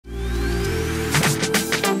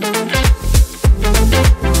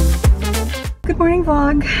Good morning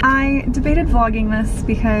vlog. I debated vlogging this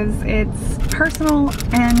because it's personal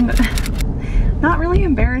and not really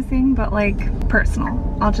embarrassing, but like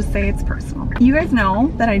personal. I'll just say it's personal. You guys know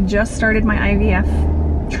that I just started my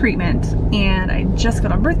IVF treatment and I just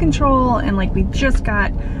got on birth control and like we just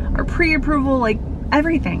got our pre-approval, like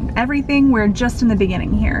everything. We're just in the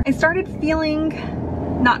beginning here. I started feeling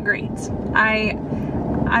not great. I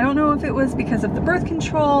don't know if it was because of the birth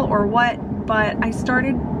control or what, but I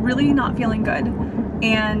started really not feeling good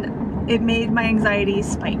and it made my anxiety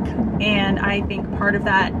spike. And I think part of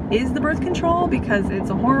that is the birth control because it's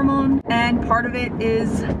a hormone, and part of it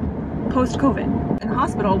is post-COVID. In the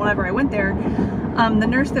hospital, whenever I went there, the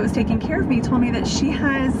nurse that was taking care of me told me that she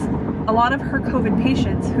has a lot of her COVID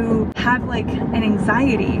patients who have like an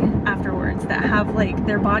anxiety afterwards, that have like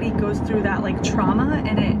their body goes through that like trauma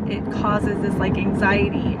and it causes this like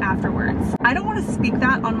anxiety afterwards. I don't want to speak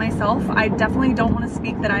that on myself. I definitely don't want to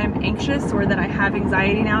speak that I am anxious or that I have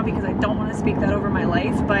anxiety now, because I don't want to speak that over my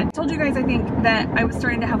life. But I told you guys, I think, that I was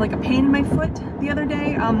starting to have like a pain in my foot the other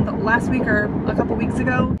day, last week or a couple weeks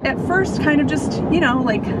ago. At first kind of just, you know,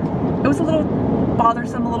 like it was a little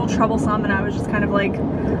bothersome, a little troublesome, and I was just kind of like,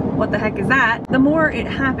 what the heck is that? The more it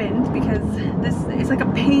happened, because this is like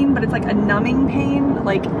a pain, but it's like a numbing pain,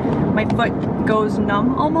 like my foot goes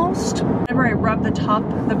numb almost. Whenever I rub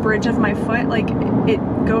the bridge of my foot, like it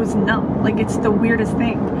goes numb. Like it's the weirdest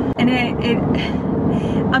thing. And it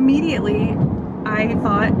immediately I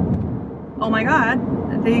thought, oh my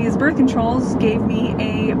God, these birth controls gave me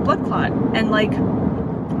a blood clot. And like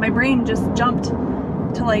my brain just jumped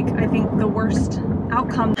to like, I think the worst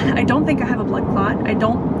outcome. I don't think I have a blood clot. I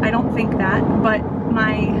don't think that, but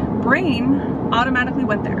my brain automatically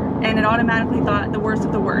went there and it automatically thought the worst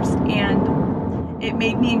of the worst, and it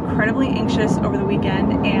made me incredibly anxious over the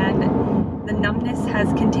weekend, and the numbness has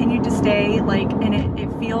continued to stay, like, and it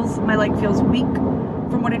feels, my leg feels weak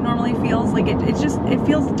from what it normally feels. Like it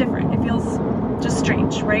feels different. It feels just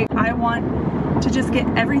strange, right? I want to just get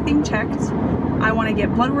everything checked. I want to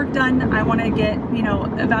get blood work done. I want to get, you know,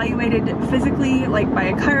 evaluated physically, like by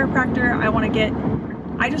a chiropractor.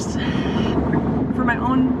 I just, for my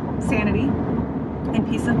own sanity and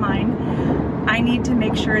peace of mind, I need to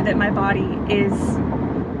make sure that my body is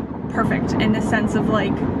perfect in the sense of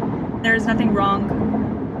like, there's nothing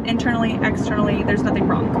wrong internally, externally, there's nothing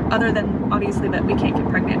wrong, other than obviously that we can't get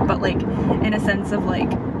pregnant, but like in a sense of like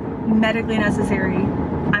medically necessary,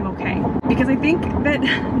 I'm okay. Because I think that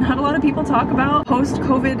not a lot of people talk about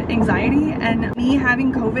post-COVID anxiety, and me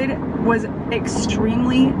having COVID was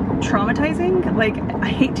extremely traumatizing. Like, I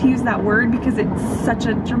hate to use that word because it's such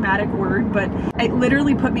a dramatic word, but it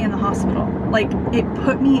literally put me in the hospital. Like, it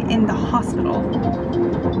put me in the hospital.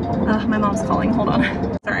 My mom's calling, hold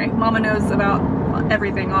on. Sorry, Mama knows about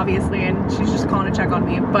everything, obviously, and she's just calling to check on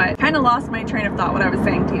me, but kind of lost my train of thought what I was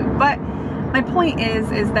saying to you. But my point is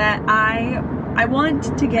that I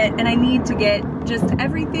want to get, and I need to get, just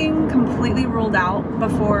everything completely ruled out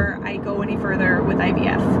before I go any further with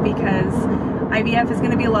IVF, because IVF is going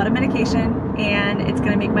to be a lot of medication and it's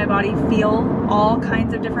going to make my body feel all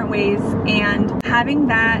kinds of different ways, and having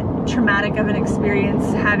that traumatic of an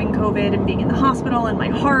experience, having COVID and being in the hospital, and my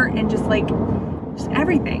heart, and just like just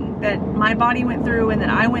everything that my body went through and that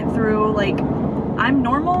I went through, like I'm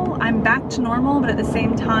normal, I'm back to normal, but at the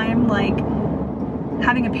same time, like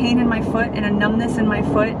having a pain in my foot and a numbness in my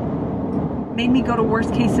foot made me go to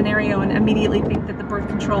worst case scenario and immediately think that the birth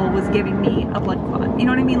control was giving me a blood clot. You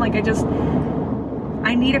know what I mean? Like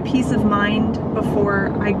I need a peace of mind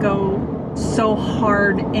before I go so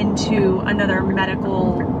hard into another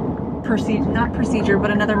medical procedure, but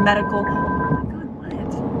another medical, oh my God, what?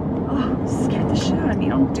 Oh, scared the shit out of me,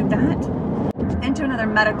 don't do that. Into another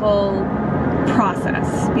medical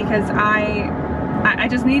process, because I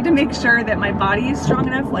just need to make sure that my body is strong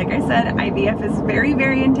enough. Like I said, IVF is very,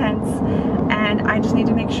 very intense, and I just need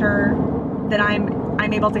to make sure that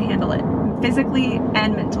I'm able to handle it physically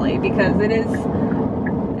and mentally, because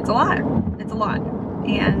it's a lot. It's a lot.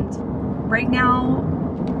 And right now,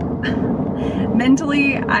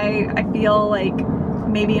 mentally, I feel like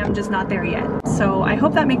maybe I'm just not there yet. So I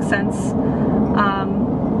hope that makes sense.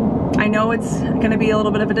 I know it's going to be a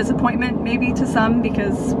little bit of a disappointment maybe to some,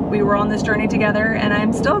 because we were on this journey together and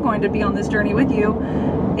I'm still going to be on this journey with you.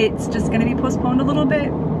 It's just going to be postponed a little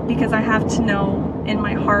bit because I have to know in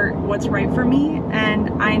my heart what's right for me,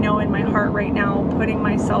 and I know in my heart right now putting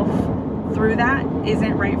myself through that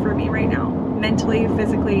isn't right for me right now. Mentally,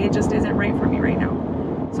 physically, it just isn't right for me right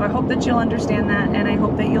now. So I hope that you'll understand that, and I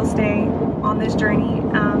hope that you'll stay on this journey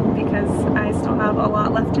because I still have a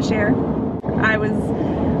lot left to share. I was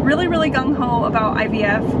really gung-ho about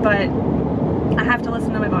IVF, but I have to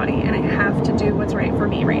listen to my body, and I have to do what's right for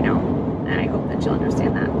me right now. And I hope that you'll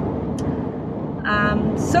understand that.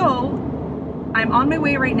 So I'm on my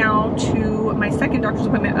way right now to my second doctor's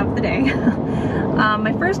appointment of the day.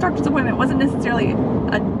 My first doctor's appointment wasn't necessarily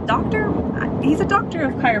a doctor. He's a doctor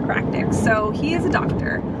of chiropractic, so he is a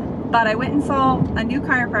doctor. But I went and saw a new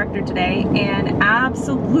chiropractor today and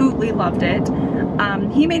absolutely loved it.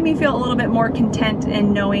 He made me feel a little bit more content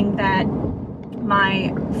in knowing that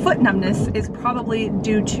my foot numbness is probably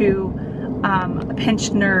due to a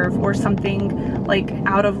pinched nerve or something like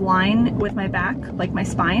out of line with my back, like my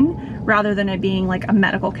spine, rather than it being like a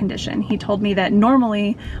medical condition. He told me that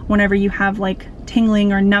normally whenever you have like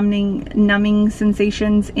tingling or numbing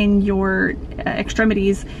sensations in your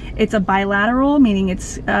extremities, it's a bilateral, meaning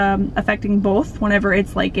it's affecting both whenever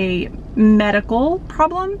it's like a medical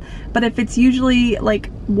problem. But if it's usually like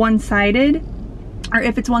one-sided, or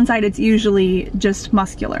if it's one side, it's usually just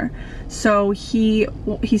muscular. So he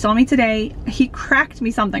saw me today. He cracked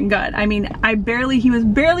me something good. I mean, he was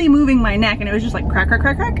barely moving my neck, and it was just like crack, crack,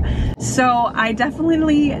 crack, crack. So I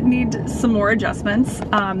definitely need some more adjustments.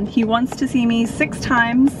 He wants to see me 6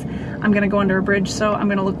 times. I'm gonna go under a bridge, so I'm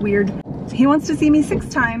gonna look weird. He wants to see me 6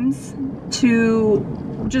 times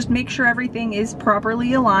to just make sure everything is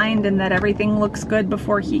properly aligned and that everything looks good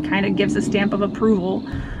before he kind of gives a stamp of approval.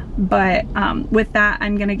 But with that,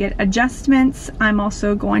 I'm gonna get adjustments. I'm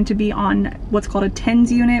also going to be on what's called a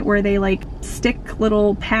TENS unit, where they like stick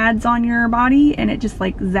little pads on your body and it just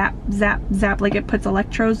like zap, zap, zap, like it puts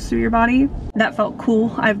electrodes through your body. That felt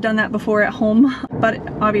cool. I've done that before at home, but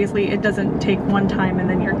obviously it doesn't take one time and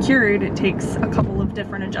then you're cured. It takes a couple of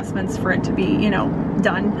different adjustments for it to be, you know,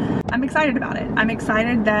 done. I'm excited about it. I'm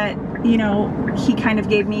excited that, you know, he kind of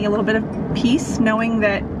gave me a little bit of peace knowing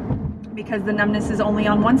that because the numbness is only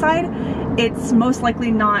on one side, it's most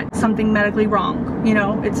likely not something medically wrong. You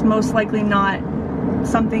know, it's most likely not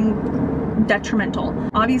something detrimental.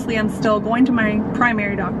 Obviously, I'm still going to my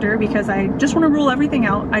primary doctor because I just want to rule everything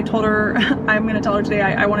out. I told her, I'm going to tell her today,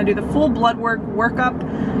 I want to do the full blood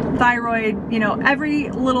workup, thyroid, you know, every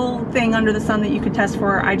little thing under the sun that you could test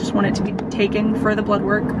for. I just want it to be taken for the blood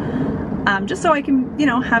work, just so I can, you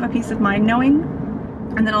know, have a peace of mind knowing.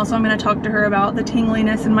 And then also I'm going to talk to her about the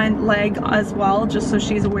tingliness in my leg as well, just so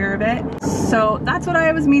she's aware of it. So that's what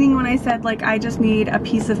I was meaning when I said, like, I just need a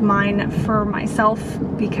peace of mind for myself,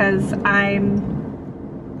 because I'm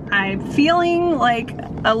feeling like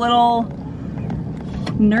a little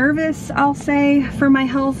nervous, I'll say, for my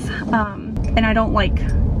health. And I don't like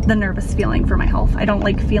the nervous feeling for my health. I don't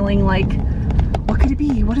like feeling like, what could it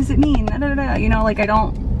be? What does it mean? Da, da, da. You know, like I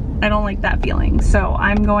don't like that feeling. So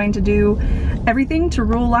I'm going to do everything to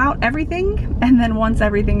rule out everything, and then once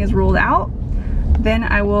everything is ruled out, then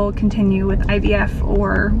I will continue with IVF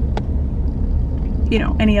or, you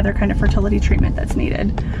know, any other kind of fertility treatment that's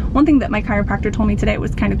needed. One thing that my chiropractor told me today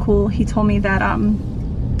was kind of cool. He told me that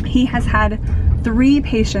he has had 3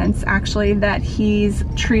 patients actually that he's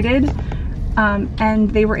treated,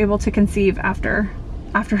 and they were able to conceive after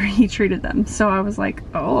he treated them. So I was like,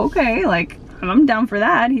 oh, okay, like I'm down for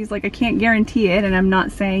that. He's like, I can't guarantee it, and I'm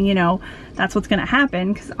not saying, you know, that's what's gonna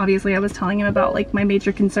happen, because obviously I was telling him about like my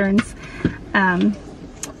major concerns,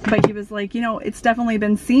 but he was like, you know, it's definitely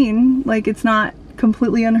been seen, like it's not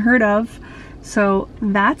completely unheard of. So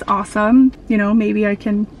that's awesome. You know, maybe I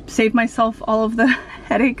can save myself all of the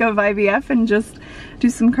headache of IVF and just do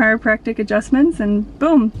some chiropractic adjustments and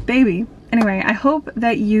boom, baby. Anyway, I hope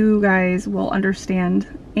that you guys will understand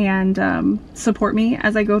and support me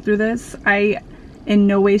as I go through this. I, in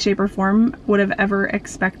no way, shape, or form would have ever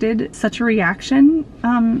expected such a reaction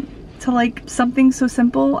to like something so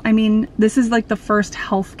simple. I mean, this is like the first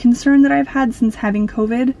health concern that I've had since having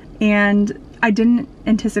COVID, and I didn't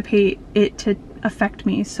anticipate it to affect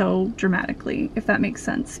me so dramatically, if that makes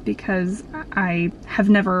sense, because I have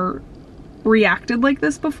never reacted like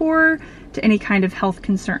this before to any kind of health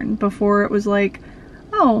concern. Before it was like,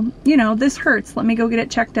 oh, you know, this hurts, let me go get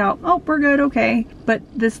it checked out. Oh, we're good, okay. But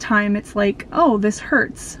this time it's like, oh, this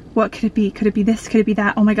hurts. What could it be? Could it be this? Could it be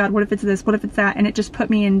that? Oh my God, what if it's this? What if it's that? And it just put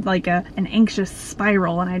me in like an anxious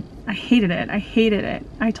spiral, and I hated it. I hated it.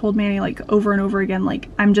 I told Manny like over and over again, like,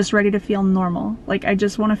 I'm just ready to feel normal. Like, I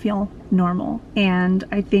just want to feel normal. And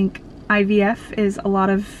I think IVF is a lot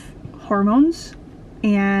of hormones,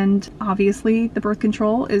 and obviously the birth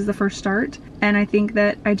control is the first start. And I think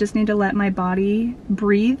that I just need to let my body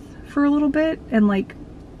breathe for a little bit and like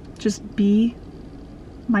just be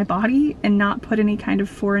my body and not put any kind of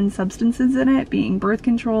foreign substances in it, being birth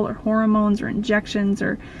control or hormones or injections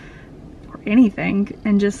or anything,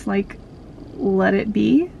 and just like let it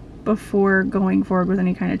be before going forward with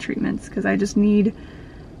any kind of treatments, because I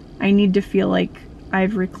I need to feel like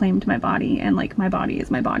I've reclaimed my body and like my body is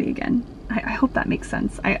my body again. I hope that makes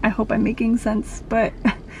sense. I hope I'm making sense, but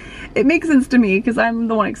it makes sense to me because I'm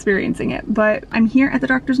the one experiencing it. But I'm here at the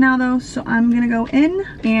doctor's now though, so I'm gonna go in,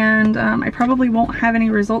 and I probably won't have any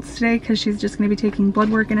results today because she's just gonna be taking blood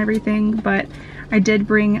work and everything, but I did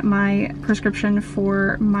bring my prescription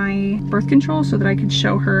for my birth control so that I could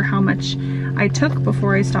show her how much I took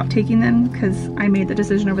before I stopped taking them, because I made the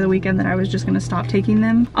decision over the weekend that I was just gonna stop taking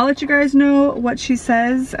them. I'll let you guys know what she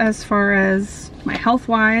says as far as my health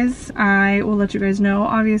wise. I will let you guys know.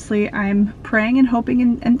 Obviously I'm praying and hoping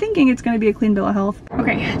and thinking it's going to be a clean bill of health.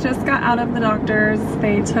 Okay, just got out of the doctor's.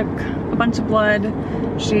 They took a bunch of blood.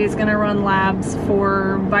 She's gonna run labs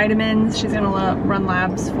for vitamins. She's gonna run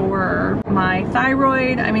labs for my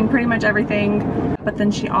thyroid. I mean, pretty much everything. But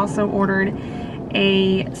then she also ordered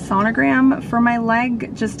a sonogram for my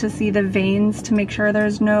leg just to see the veins to make sure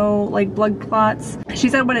there's no like blood clots. She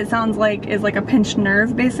said what it sounds like is like a pinched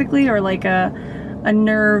nerve basically, or like a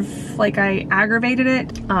nerve, like I aggravated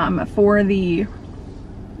it for the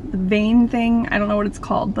vein thing. I don't know what it's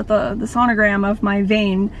called, but the sonogram of my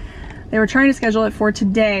vein, they were trying to schedule it for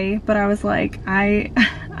today, but I was like, I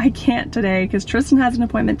can't today because Tristan has an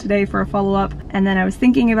appointment today for a follow-up. And then I was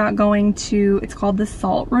thinking about going to, it's called the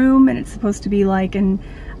salt room, and it's supposed to be like an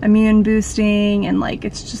immune boosting, and like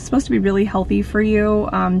it's just supposed to be really healthy for you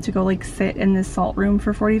to go like sit in this salt room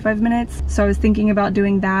for 45 minutes. So I was thinking about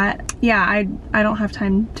doing that. Yeah, I don't have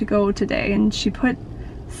time to go today, and she put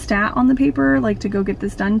stat on the paper like to go get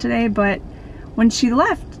this done today, but when she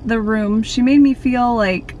left the room she made me feel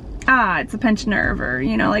like, it's a pinched nerve, or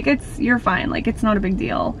you know, like you're fine, like it's not a big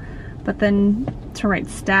deal. But then to write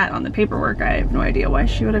stat on the paperwork, I have no idea why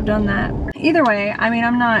she would have done that. Either way, I mean,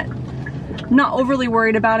 I'm not overly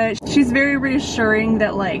worried about it. She's very reassuring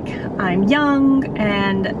that like I'm young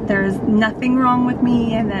and there's nothing wrong with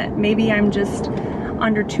me, and that maybe I'm just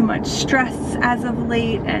under too much stress as of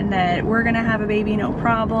late, and that we're gonna have a baby no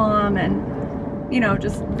problem, and you know,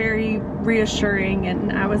 just very reassuring.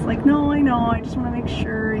 And I was like, no, I know, I just want to make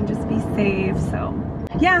sure and just be safe. So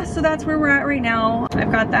yeah, so that's where we're at right now.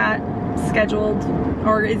 I've got that scheduled,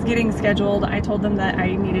 or is getting scheduled. I told them that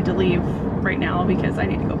I needed to leave right now because I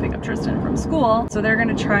need to go pick up Tristan from school. So they're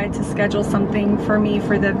gonna try to schedule something for me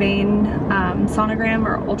for the vein sonogram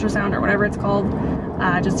or ultrasound or whatever it's called,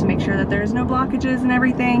 just to make sure that there's no blockages and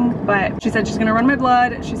everything. But she said she's gonna run my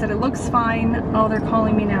blood. She said it looks fine. Oh, they're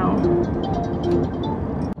calling me now.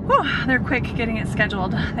 Whew, they're quick getting it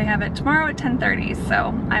scheduled. They have it tomorrow at 10:30,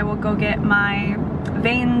 so I will go get my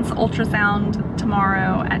veins ultrasound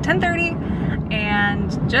tomorrow at 10:30,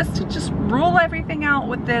 and just rule everything out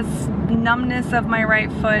with this numbness of my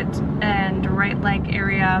right foot and right leg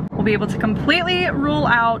area. We'll be able to completely rule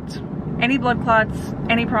out any blood clots,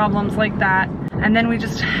 any problems like that, and then we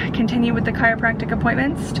just continue with the chiropractic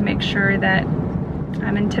appointments to make sure that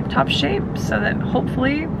I'm in tip-top shape, so that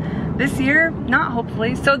hopefully this year, not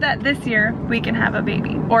hopefully, so that this year we can have a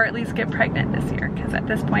baby, or at least get pregnant this year, because at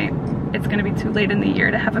this point it's gonna be too late in the year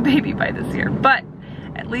to have a baby by this year, but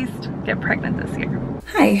at least get pregnant this year.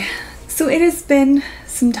 Hi, so it has been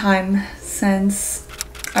some time since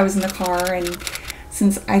I was in the car and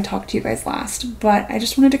since I talked to you guys last, but I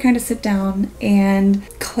just wanted to kind of sit down and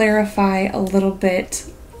clarify a little bit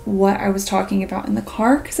what I was talking about in the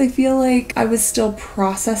car, because I feel like I was still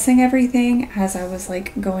processing everything as I was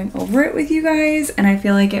like going over it with you guys, and I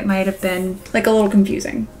feel like it might have been like a little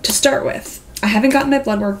confusing. To start with, I haven't gotten my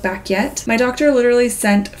blood work back yet. My doctor literally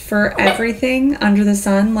sent for everything under the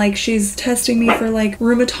sun. Like, she's testing me for like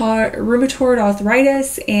rheumatoid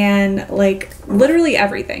arthritis and like literally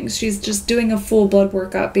everything. She's just doing a full blood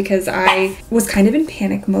workup because I was kind of in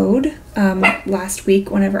panic mode last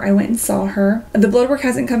week whenever I went and saw her. The blood work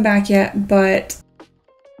hasn't come back yet, but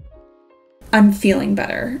I'm feeling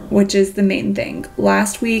better, which is the main thing.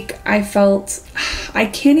 Last week, I felt, I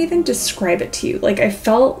can't even describe it to you. Like, I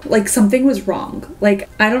felt like something was wrong. Like,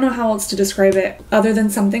 I don't know how else to describe it other than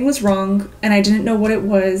something was wrong, and I didn't know what it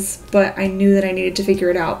was, but I knew that I needed to figure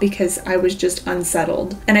it out because I was just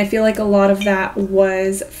unsettled. And I feel like a lot of that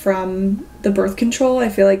was from the birth control. I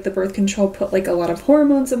feel like the birth control put like a lot of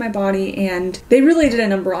hormones in my body, and they really did a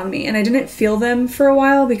number on me, and I didn't feel them for a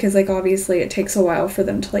while because like obviously it takes a while for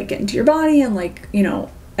them to like get into your body and like, you know,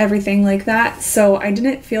 everything like that. So I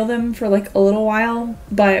didn't feel them for like a little while,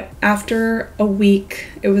 but after a week,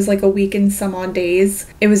 it was like a week and some odd days,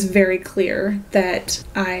 it was very clear that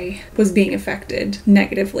I was being affected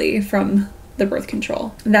negatively from the birth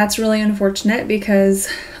control. That's really unfortunate because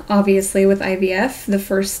obviously with IVF, the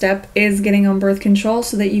first step is getting on birth control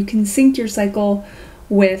so that you can sync your cycle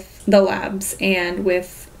with the labs and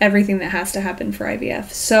with everything that has to happen for IVF.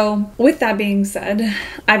 So with that being said,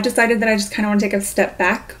 I've decided that I just kind of want to take a step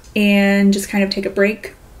back and just kind of take a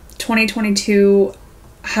break. 2022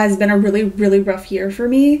 has been a really, really rough year for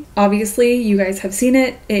me. Obviously, you guys have seen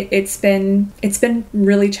it. It's been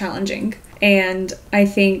really challenging. And I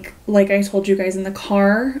think, like I told you guys in the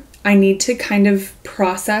car, I need to kind of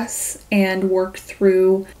process and work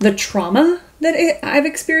through the trauma that I've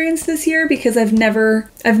experienced this year, because I've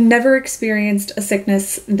never experienced a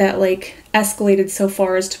sickness that like escalated so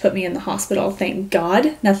far as to put me in the hospital. Thank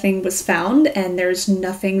God nothing was found, and there's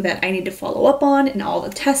nothing that I need to follow up on, and all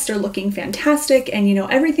the tests are looking fantastic, and you know,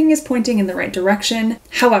 everything is pointing in the right direction.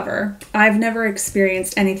 However, I've never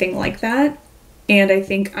experienced anything like that, and I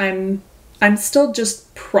think I'm still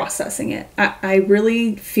just processing it. I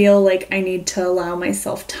really feel like I need to allow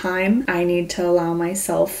myself time. I need to allow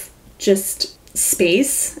myself just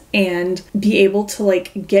space and be able to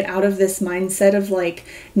like get out of this mindset of like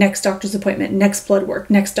next doctor's appointment, next blood work,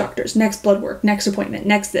 next doctor's, next blood work, next appointment,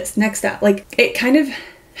 next this, next that. Like it kind of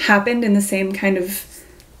happened in the same kind of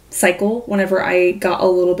cycle whenever I got a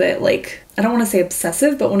little bit like, I don't want to say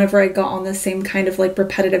obsessive, but whenever I got on the same kind of like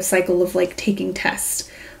repetitive cycle of like taking tests.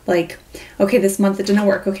 Like, okay, this month it didn't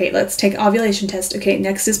work. Okay, let's take ovulation test. Okay,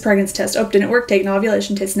 next is pregnancy test. Oh, didn't work. Take an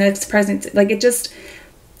ovulation test. Next pregnancy. Like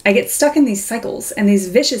I get stuck in these cycles and these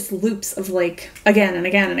vicious loops of like again and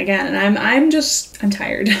again and again. And I'm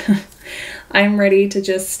tired. I'm ready to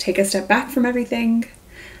just take a step back from everything.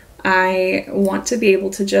 I want to be able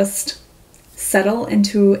to just settle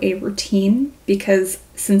into a routine, because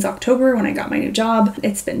since October when I got my new job,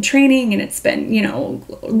 it's been training and it's been, you know,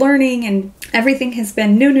 learning, and everything has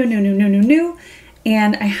been new.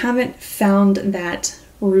 And I haven't found that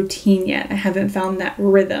routine yet. I haven't found that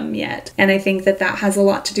rhythm yet. And I think that that has a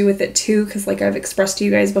lot to do with it too, because like I've expressed to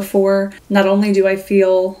you guys before, not only do I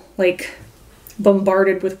feel like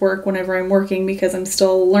bombarded with work whenever I'm working because I'm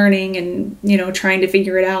still learning and, you know, trying to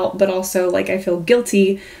figure it out, but also like I feel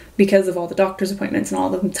guilty because of all the doctor's appointments and all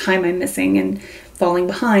the time I'm missing and falling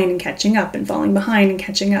behind and catching up and falling behind and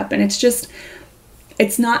catching up. And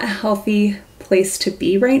it's not a healthy place to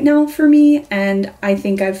be right now for me. And I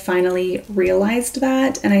think I've finally realized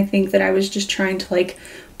that. And I think that I was just trying to like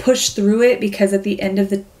push through it, because at the end of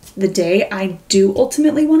the day, I do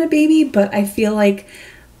ultimately want a baby, but I feel like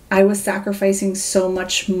I was sacrificing so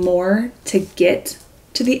much more to get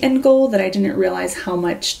to the end goal that I didn't realize how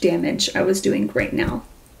much damage I was doing right now.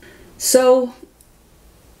 So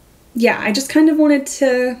yeah, I just kind of wanted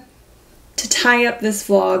to tie up this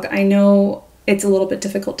vlog. I know it's a little bit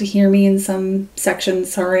difficult to hear me in some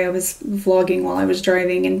sections. Sorry, I was vlogging while I was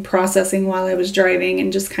driving and processing while I was driving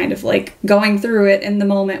and just kind of like going through it in the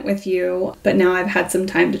moment with you. But now I've had some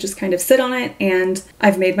time to just kind of sit on it, and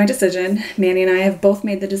I've made my decision. Manny and I have both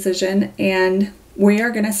made the decision, and we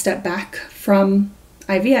are going to step back from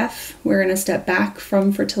IVF. We're going to step back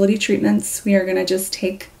from fertility treatments. We are going to just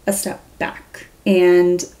take a step back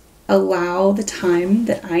and allow the time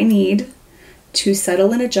that I need to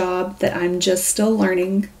settle in a job that I'm just still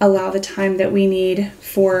learning, allow the time that we need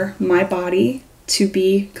for my body to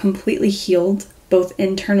be completely healed, both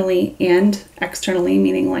internally and externally,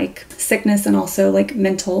 meaning like sickness and also like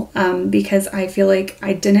mental, because I feel like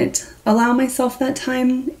I didn't allow myself that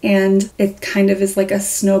time, and it kind of is like a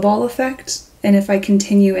snowball effect. And if I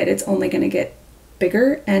continue it, it's only going to get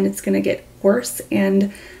bigger and it's going to get worse,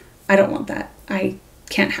 and I don't want that. I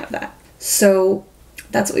can't have that. So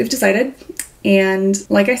that's what we've decided. And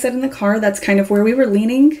like I said in the car, that's kind of where we were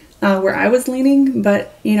leaning, where I was leaning.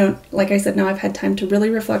 But, you know, like I said, now I've had time to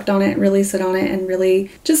really reflect on it, really sit on it, and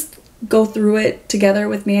really just go through it together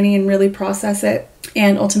with Manny and really process it.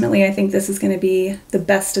 And ultimately, I think this is going to be the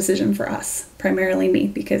best decision for us, primarily me,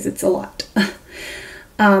 because it's a lot.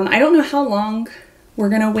 I don't know how long we're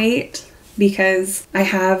going to wait, because I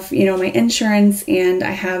have, you know, my insurance and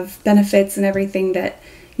I have benefits and everything that,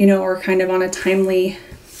 you know, are kind of on a timeline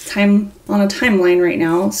right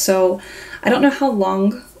now. So I don't know how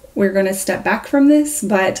long we're going to step back from this,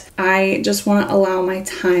 but I just want to allow my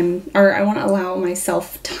time, or I want to allow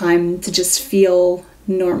myself time to just feel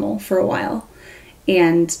normal for a while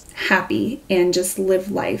and happy and just live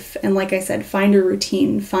life. And like I said, find a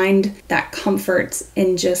routine, find that comfort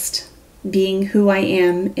in just being who I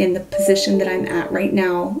am in the position that I'm at right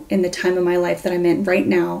now, in the time of my life that I'm in right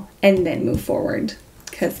now, and then move forward.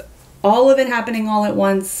 Because all of it happening all at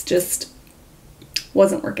once just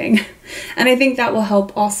wasn't working. And I think that will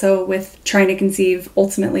help also with trying to conceive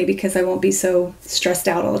ultimately, because I won't be so stressed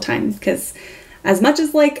out all the time. Because as much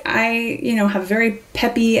as like I, you know, have a very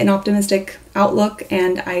peppy and optimistic outlook,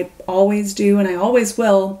 and I always do and I always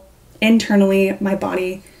will, internally my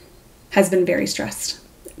body has been very stressed.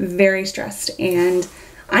 very stressed, and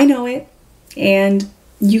I know it, and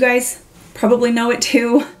you guys probably know it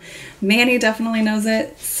too. Manny definitely knows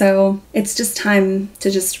it. So it's just time to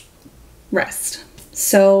just rest.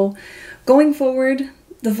 So going forward,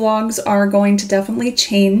 the vlogs are going to definitely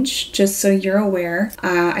change, just so you're aware.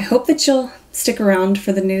 I hope that you'll stick around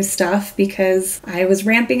for the new stuff, because I was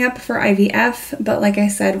ramping up for IVF, but like I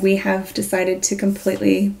said, we have decided to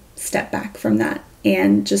completely step back from that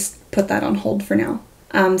and just put that on hold for now.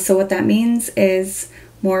 So what that means is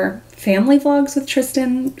more family vlogs with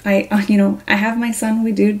Tristan. I have my son,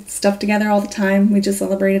 we do stuff together all the time. We just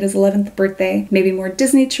celebrated his 11th birthday. Maybe more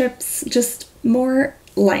Disney trips, just more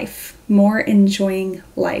life, more enjoying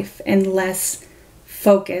life, and less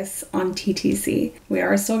focus on TTC. We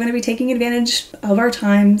are still going to be taking advantage of our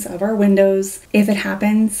times, of our windows. If it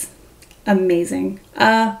happens, amazing.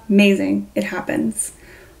 Amazing. It happens.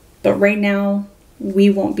 But right now, we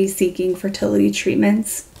won't be seeking fertility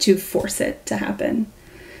treatments to force it to happen.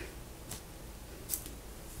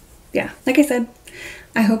 Yeah, like I said,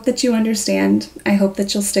 I hope that you understand. I hope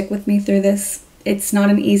that you'll stick with me through this. It's not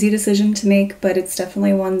an easy decision to make, but it's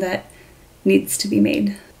definitely one that needs to be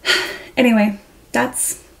made. Anyway,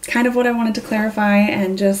 that's kind of what I wanted to clarify,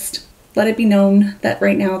 and just let it be known that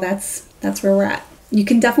right now that's where we're at. You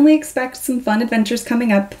can definitely expect some fun adventures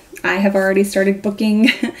coming up. I have already started booking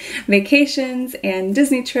vacations and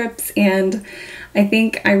Disney trips, and I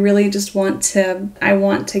think I really just want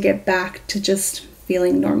to get back to just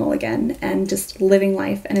feeling normal again, and just living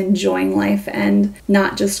life and enjoying life, and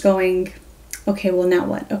not just going, okay, well now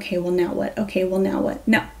what? Okay, well now what? Okay, well now what?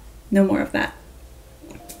 No more of that.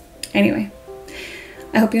 Anyway,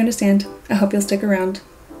 I hope you understand. I hope you'll stick around.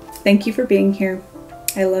 Thank you for being here.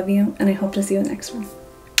 I love you, and I hope to see you in the next one.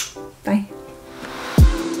 Bye.